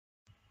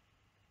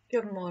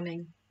Good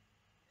morning.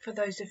 For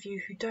those of you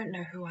who don't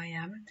know who I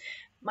am,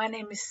 my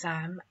name is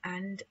Sam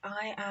and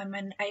I am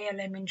an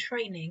ALM in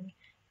training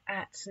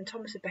at St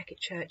Thomas of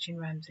Becket Church in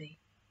Ramsey.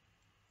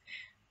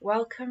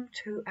 Welcome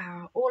to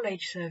our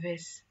all-age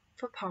service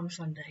for Palm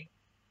Sunday.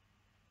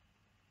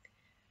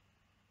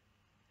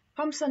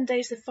 Palm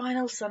Sunday is the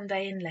final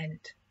Sunday in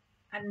Lent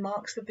and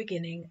marks the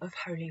beginning of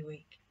Holy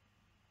Week.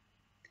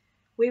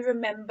 We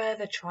remember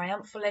the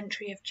triumphal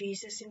entry of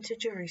Jesus into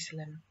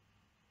Jerusalem,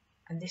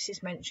 and this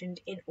is mentioned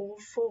in all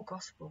four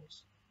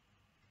Gospels.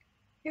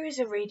 Here is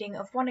a reading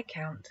of one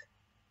account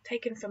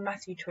taken from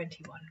Matthew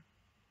 21.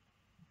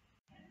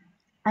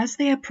 As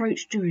they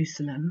approached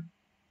Jerusalem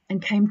and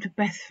came to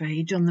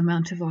Bethphage on the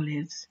Mount of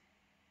Olives,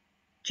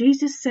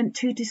 Jesus sent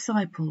 2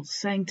 disciples,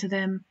 saying to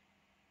them,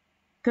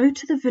 "Go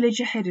to the village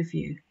ahead of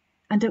you,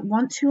 and at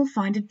once you will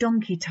find a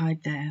donkey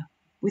tied there,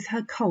 with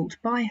her colt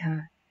by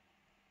her.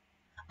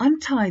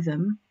 Untie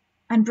them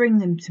and bring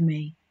them to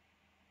me.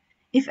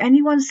 If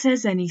anyone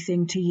says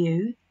anything to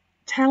you,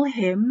 tell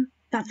him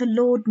that the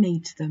Lord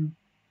needs them,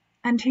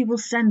 and he will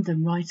send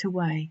them right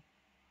away."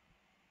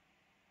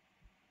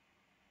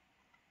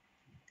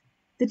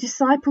 The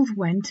disciples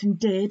went and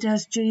did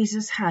as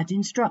Jesus had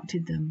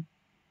instructed them.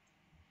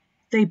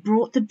 They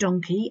brought the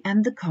donkey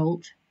and the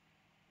colt,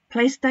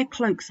 placed their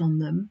cloaks on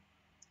them,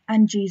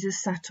 and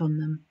Jesus sat on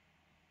them.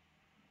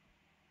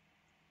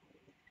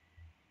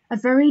 A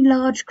very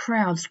large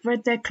crowd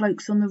spread their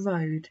cloaks on the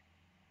road,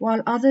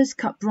 while others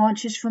cut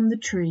branches from the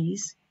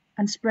trees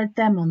and spread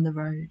them on the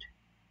road.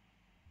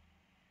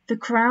 The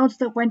crowds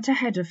that went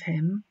ahead of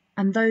him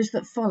and those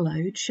that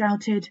followed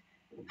shouted,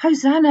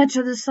 "Hosanna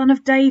to the Son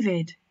of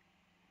David!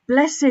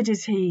 Blessed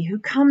is he who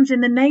comes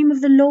in the name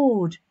of the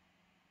Lord!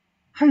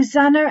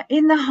 Hosanna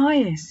in the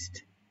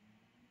highest!"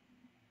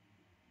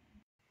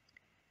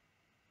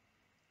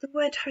 The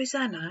word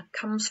Hosanna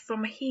comes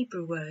from a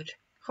Hebrew word,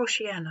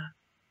 Hoshiana.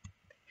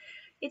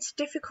 It's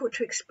difficult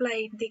to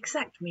explain the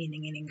exact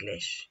meaning in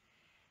English.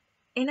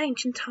 In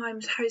ancient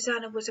times,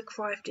 Hosanna was a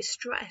cry of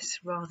distress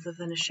rather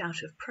than a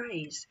shout of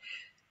praise.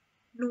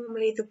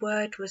 Normally the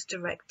word was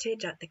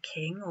directed at the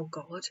king or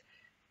God,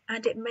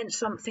 and it meant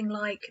something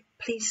like,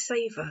 "Please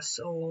save us,"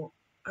 or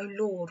 "Oh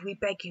Lord, we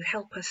beg you,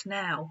 help us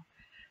now."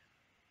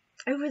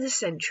 Over the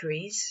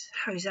centuries,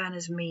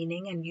 Hosanna's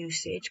meaning and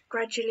usage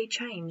gradually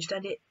changed,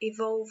 and it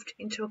evolved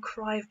into a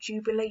cry of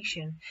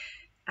jubilation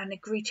and a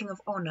greeting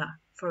of honour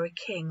for a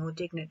king or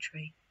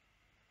dignitary.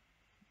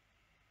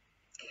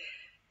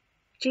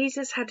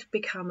 Jesus had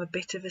become a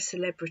bit of a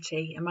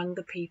celebrity among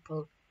the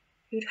people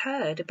who'd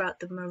heard about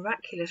the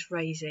miraculous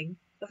raising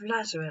of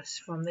Lazarus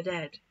from the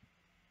dead.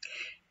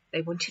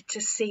 They wanted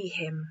to see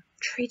him,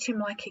 treat him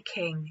like a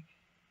king.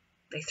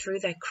 They threw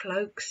their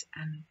cloaks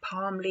and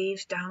palm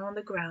leaves down on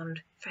the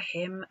ground for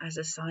him as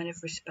a sign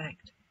of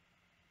respect.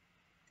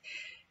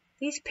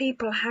 These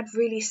people had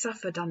really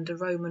suffered under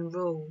Roman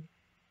rule.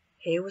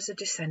 Here was a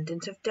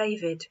descendant of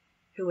David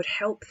who would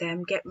help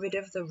them get rid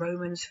of the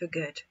Romans for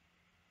good.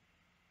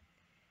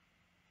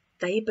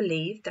 They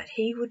believed that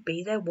he would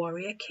be their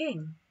warrior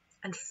king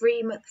and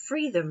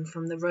free them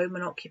from the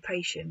Roman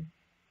occupation,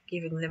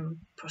 giving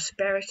them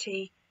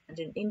prosperity and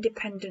an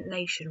independent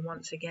nation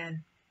once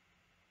again.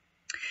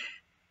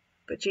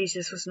 But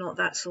Jesus was not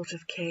that sort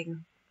of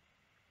king.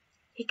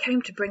 He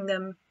came to bring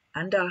them,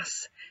 and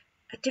us,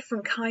 a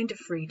different kind of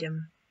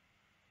freedom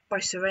by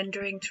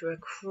surrendering to a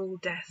cruel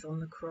death on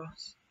the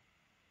cross.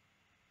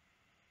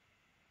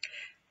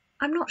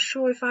 I'm not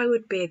sure if I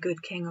would be a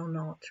good king or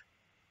not.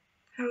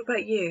 How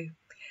about you?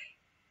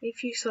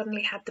 If you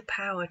suddenly had the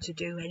power to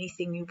do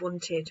anything you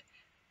wanted,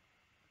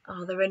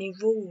 are there any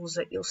rules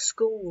at your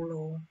school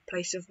or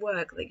place of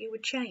work that you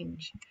would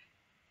change?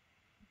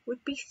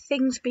 Would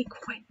things be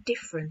quite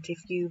different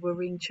if you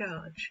were in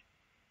charge?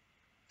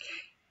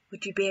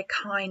 Would you be a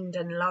kind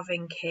and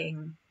loving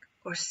king,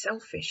 or a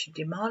selfish,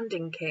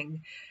 demanding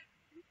king,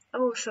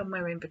 or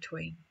somewhere in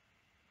between?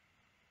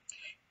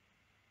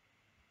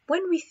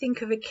 When we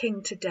think of a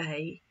king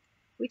today,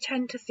 we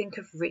tend to think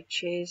of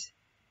riches,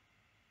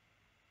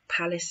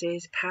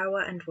 palaces, power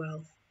and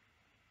wealth.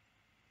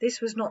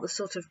 This was not the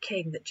sort of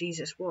king that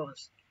Jesus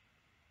was.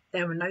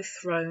 There were no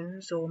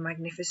thrones or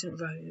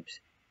magnificent robes,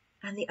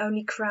 and the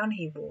only crown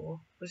he wore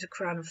was a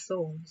crown of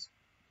thorns.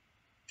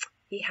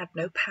 He had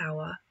no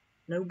power,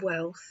 no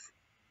wealth,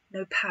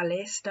 no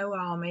palace, no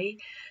army,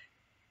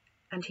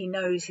 and he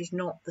knows he's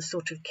not the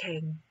sort of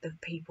king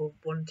that people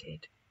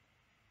wanted.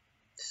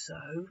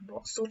 So,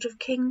 what sort of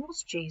king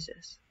was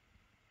Jesus?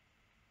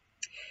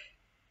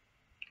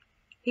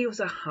 He was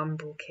a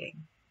humble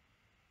king.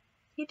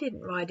 He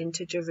didn't ride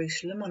into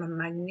Jerusalem on a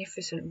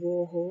magnificent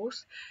war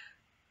horse.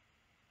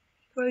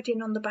 He rode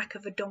in on the back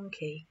of a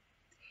donkey.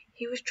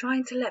 He was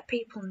trying to let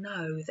people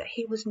know that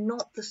he was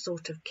not the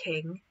sort of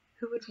king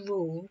who would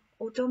rule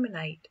or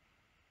dominate.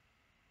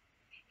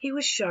 He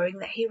was showing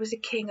that he was a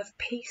king of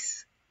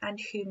peace and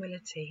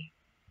humility.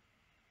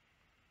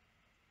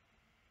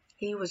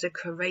 He was a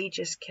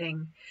courageous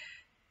king.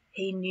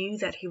 He knew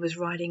that he was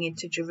riding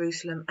into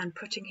Jerusalem and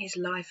putting his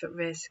life at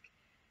risk.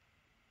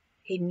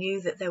 He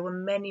knew that there were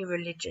many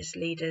religious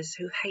leaders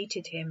who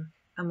hated him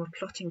and were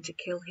plotting to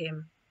kill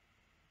him,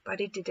 but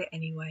he did it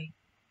anyway.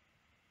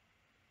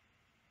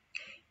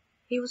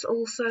 He was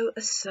also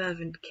a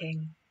servant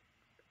king.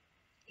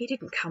 He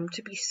didn't come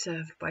to be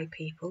served by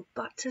people,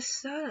 but to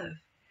serve.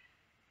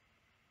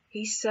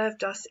 He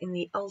served us in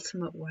the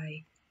ultimate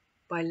way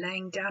by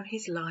laying down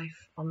his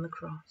life on the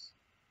cross.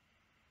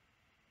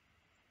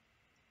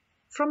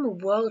 From a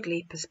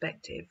worldly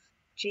perspective,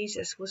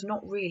 Jesus was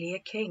not really a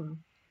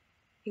king.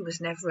 He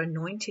was never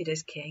anointed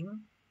as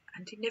king,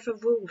 and he never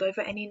ruled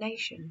over any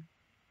nation.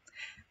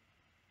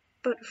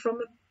 But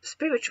from a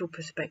spiritual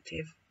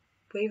perspective,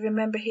 we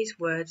remember his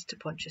words to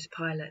Pontius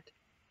Pilate,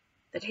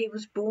 that he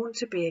was born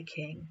to be a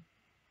king,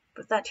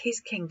 but that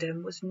his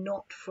kingdom was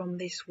not from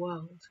this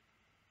world.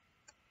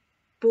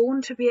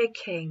 Born to be a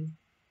king,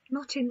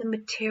 not in the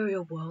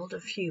material world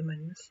of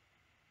humans,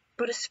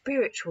 but a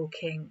spiritual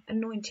king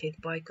anointed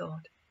by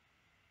God.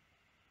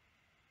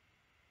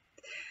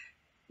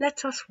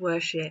 Let us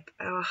worship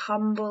our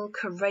humble,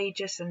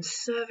 courageous and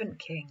servant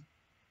King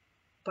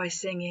by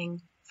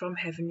singing From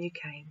Heaven You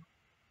Came.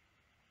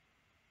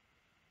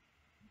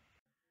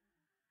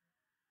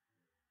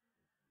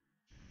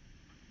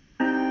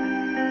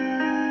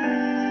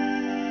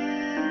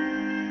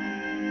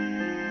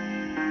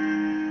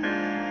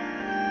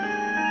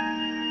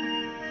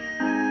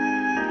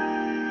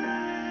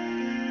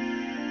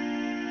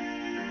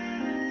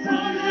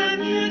 From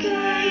heaven you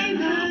came,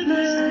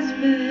 helpless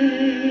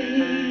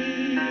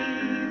babe,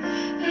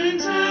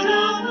 entered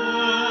our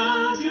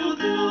world, your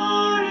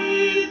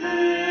glory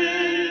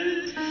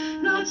veiled,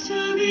 not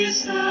to be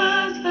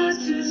served, but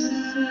to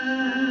serve,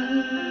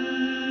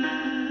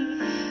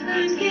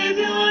 and give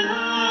your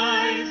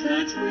life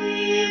that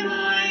we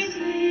might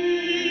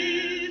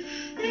live.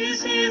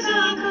 This is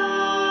our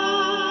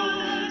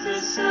God, the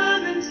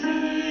servant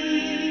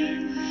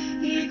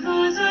King. He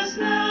calls us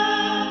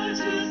now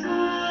to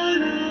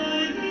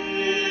follow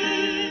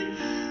him,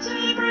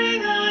 to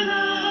bring our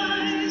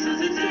lives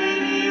as a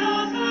daily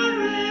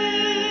offering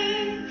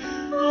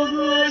of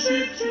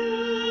worship to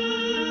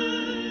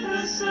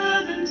the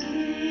servant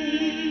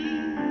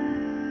King.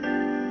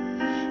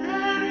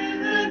 There in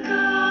the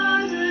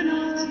garden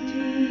of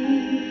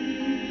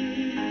tears,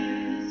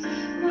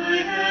 my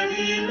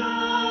heavy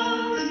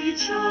load he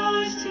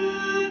chose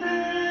to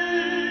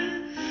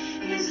bear.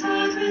 His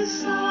heart with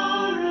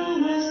sorrow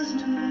was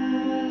torn,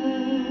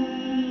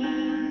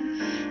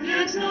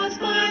 yet not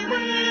my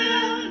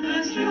will,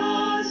 but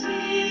yours,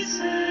 he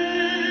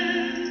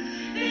said.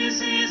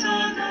 This is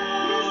our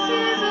God,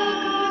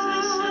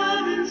 the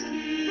servant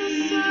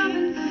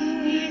King.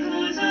 He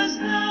calls us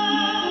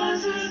now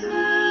to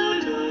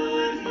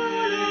follow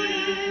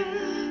him,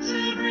 to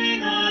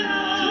bring our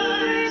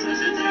lives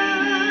as a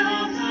daily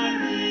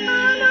offering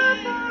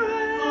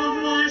of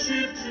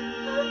worship to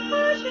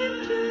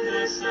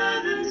the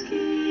servant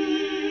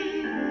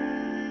King.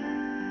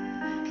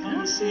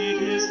 Come see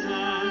his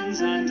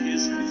hands and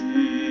his feet,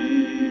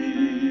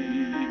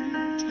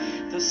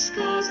 the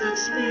scars that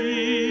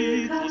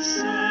speak of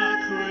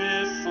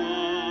sacrifice,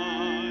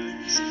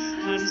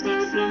 hands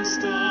that flung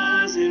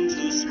stars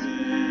into space,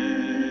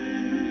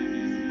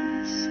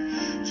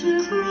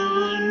 to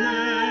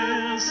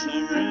cruelness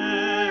surrender.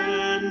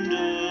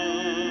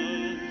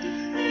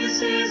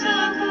 This is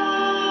our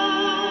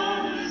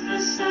God, the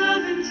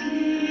servant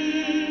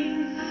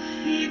King.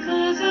 He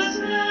calls us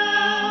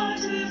now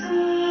to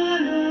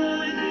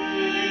follow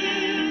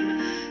him,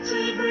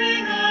 to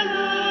bring our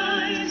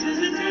lives as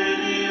a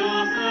daily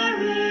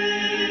offering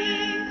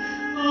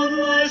of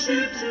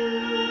worship to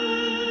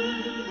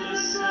the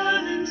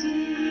servant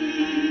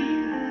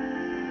King.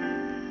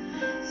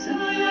 So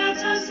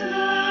let us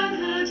learn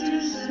how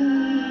to serve,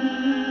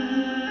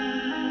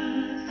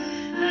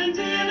 and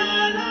in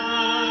our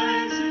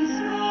lives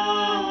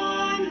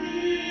enthrone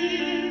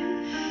him,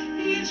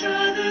 each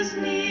other's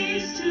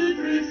needs to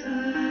prefer.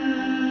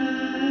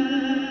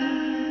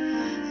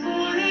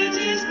 For it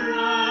is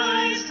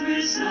Christ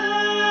we're serving.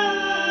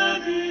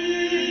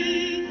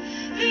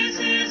 This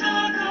is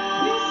our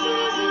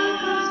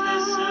God, the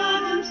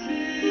servant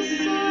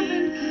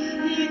King.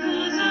 He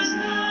calls us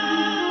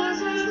now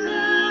to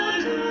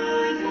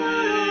follow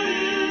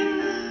him,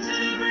 to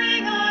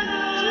bring our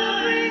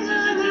lives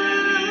as a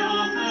daily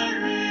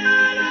offering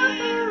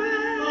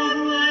of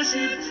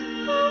worship to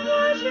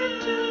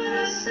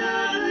the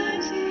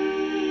servant King.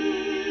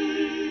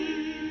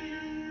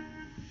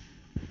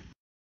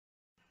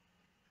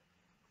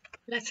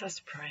 Let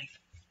us pray.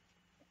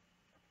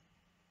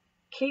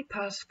 Keep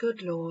us,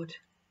 good Lord,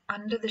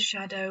 under the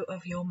shadow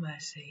of your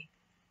mercy.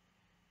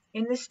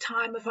 In this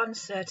time of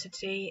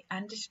uncertainty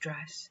and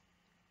distress,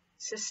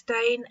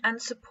 sustain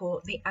and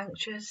support the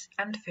anxious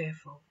and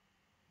fearful,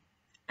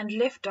 and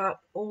lift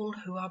up all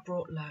who are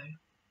brought low,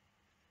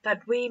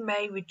 that we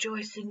may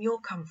rejoice in your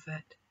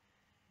comfort,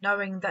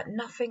 knowing that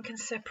nothing can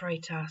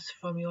separate us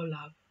from your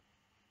love.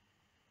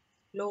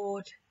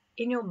 Lord,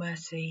 in your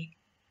mercy,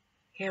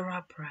 hear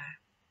our prayer.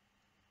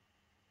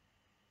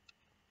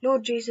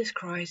 Lord Jesus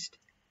Christ,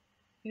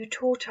 you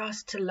taught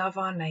us to love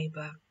our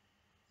neighbour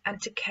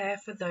and to care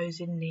for those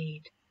in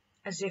need,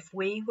 as if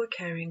we were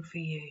caring for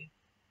you.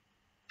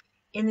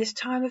 In this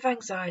time of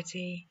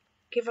anxiety,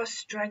 give us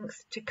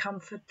strength to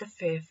comfort the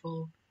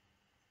fearful,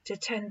 to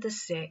tend the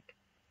sick,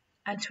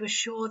 and to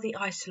assure the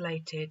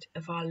isolated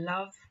of our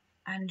love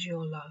and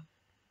your love.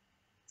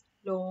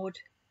 Lord,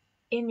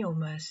 in your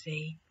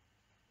mercy,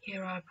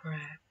 hear our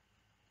prayer.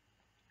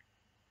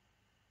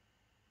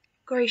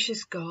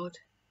 Gracious God,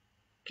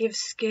 give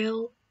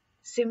skill,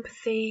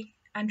 sympathy,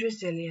 and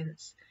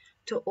resilience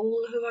to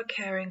all who are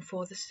caring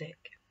for the sick,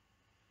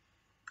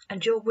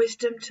 and your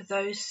wisdom to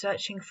those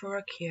searching for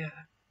a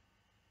cure.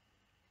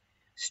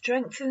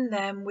 Strengthen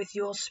them with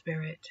your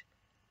Spirit,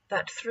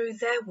 that through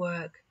their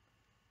work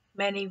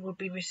many will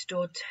be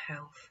restored to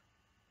health.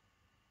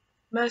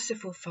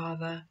 Merciful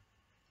Father,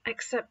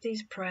 accept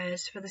these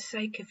prayers for the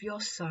sake of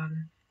your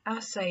Son,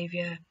 our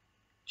Saviour,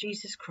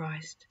 Jesus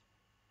Christ.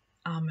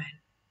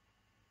 Amen.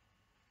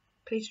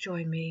 Please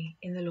join me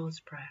in the Lord's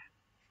Prayer.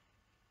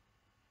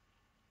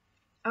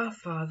 Our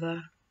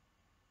Father,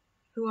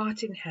 who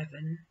art in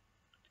heaven,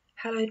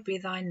 hallowed be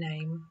thy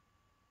name.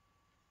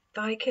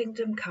 Thy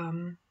kingdom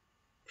come,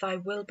 thy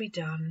will be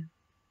done,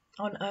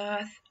 on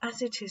earth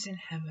as it is in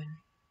heaven.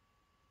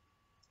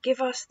 Give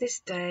us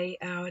this day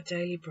our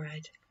daily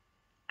bread,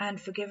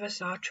 and forgive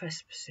us our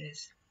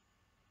trespasses,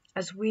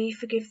 as we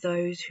forgive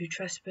those who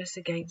trespass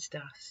against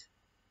us.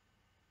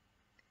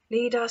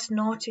 Lead us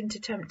not into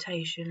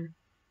temptation,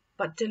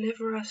 but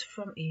deliver us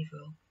from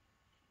evil.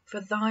 For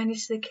thine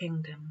is the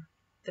kingdom,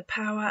 the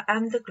power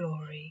and the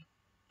glory,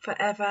 for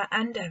ever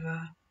and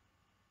ever.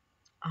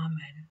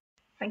 Amen.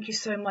 Thank you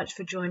so much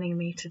for joining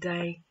me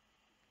today.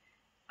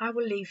 I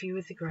will leave you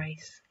with the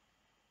grace.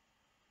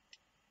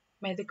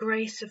 May the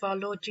grace of our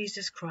Lord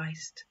Jesus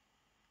Christ,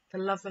 the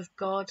love of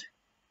God,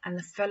 and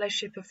the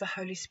fellowship of the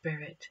Holy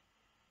Spirit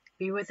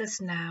be with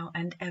us now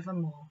and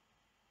evermore.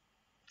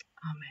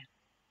 Amen.